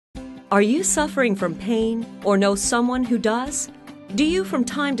Are you suffering from pain or know someone who does? Do you from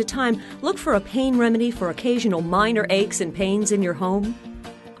time to time look for a pain remedy for occasional minor aches and pains in your home?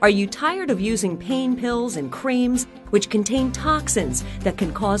 Are you tired of using pain pills and creams which contain toxins that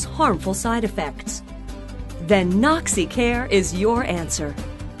can cause harmful side effects? Then Noxicare is your answer.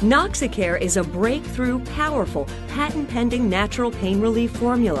 Noxicare is a breakthrough, powerful, patent-pending natural pain relief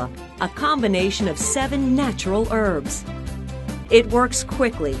formula, a combination of 7 natural herbs. It works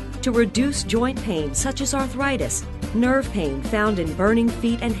quickly to reduce joint pain such as arthritis, nerve pain found in burning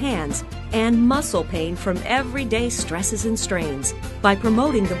feet and hands, and muscle pain from everyday stresses and strains by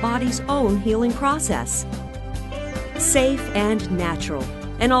promoting the body's own healing process. Safe and natural,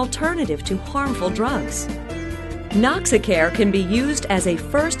 an alternative to harmful drugs. Noxicare can be used as a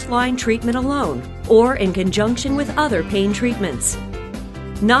first-line treatment alone or in conjunction with other pain treatments.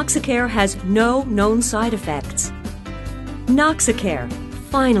 Noxicare has no known side effects. Noxicare,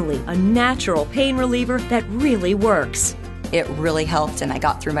 finally a natural pain reliever that really works. It really helped, and I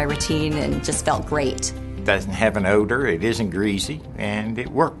got through my routine and just felt great. It doesn't have an odor, it isn't greasy, and it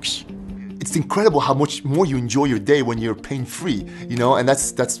works. It's incredible how much more you enjoy your day when you're pain-free, and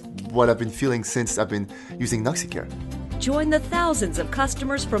that's what I've been feeling since I've been using Noxicare. Join the thousands of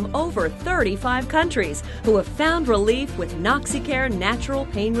customers from over 35 countries who have found relief with Noxicare natural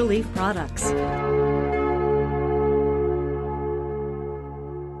pain relief products.